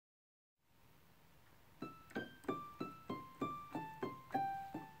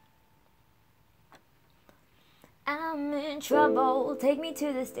I'm in trouble, take me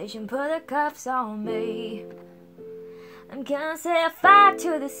to the station, put the cuffs on me. I'm gonna set fire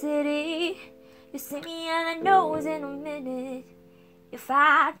to the city. You see me on the nose in a minute. If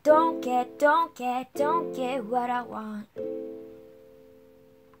I don't get what I want,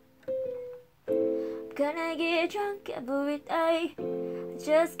 I'm gonna get drunk every day. I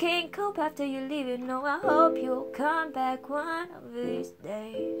just can't cope after you leave, you know. I hope you'll come back one of these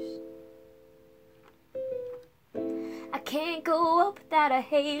days. I can't go up without a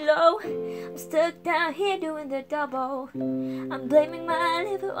halo. I'm stuck down here doing the double. I'm blaming my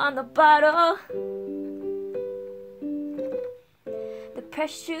liver on the bottle. The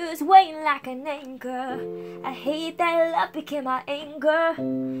pressure's weighing like an anchor. I hate that love became my anger.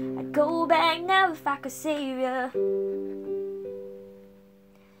 I'd go back now if I could save you.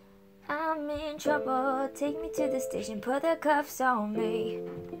 I'm in trouble, take me to the station, put the cuffs on me.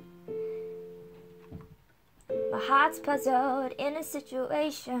 My heart's puzzled in a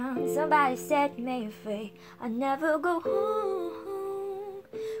situation. Somebody set me free. I'll never go home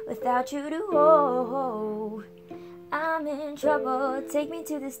without you to hold. I'm in trouble, take me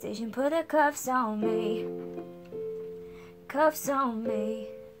to the station, put the cuffs on me. Cuffs on me.